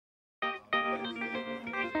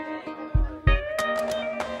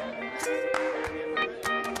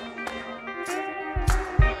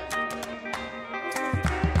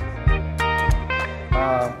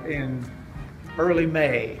in early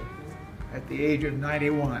May at the age of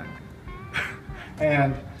 91.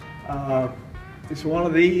 And it's one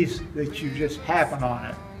of these that you just happen on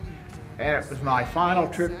it. And it was my final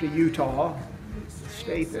trip to Utah, the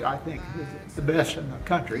state that I think is the best in the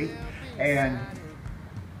country. And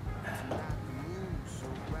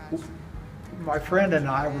my friend and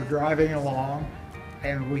I were driving along,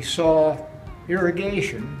 and we saw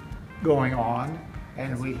irrigation going on,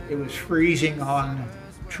 and it was freezing on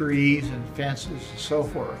trees and fences and so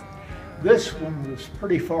forth. This one was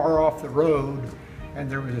pretty far off the road,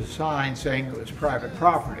 and there was a sign saying it was private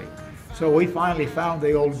property. So we finally found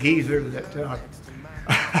the old geezer that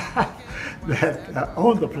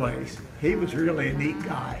owned the place. He was really a neat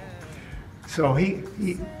guy. So he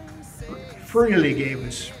freely gave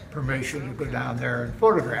us permission to go down there and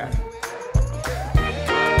photograph.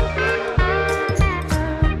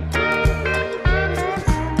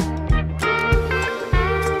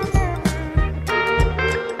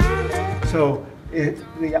 So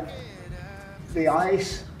the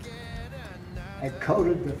ice had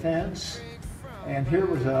coated the fence, and here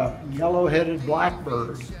was a yellow-headed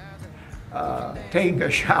blackbird taking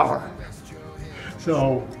a shower.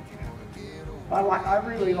 So I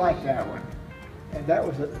really liked that one. And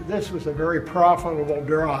this was a very profitable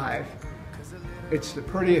drive. It's the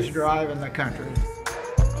prettiest drive in the country.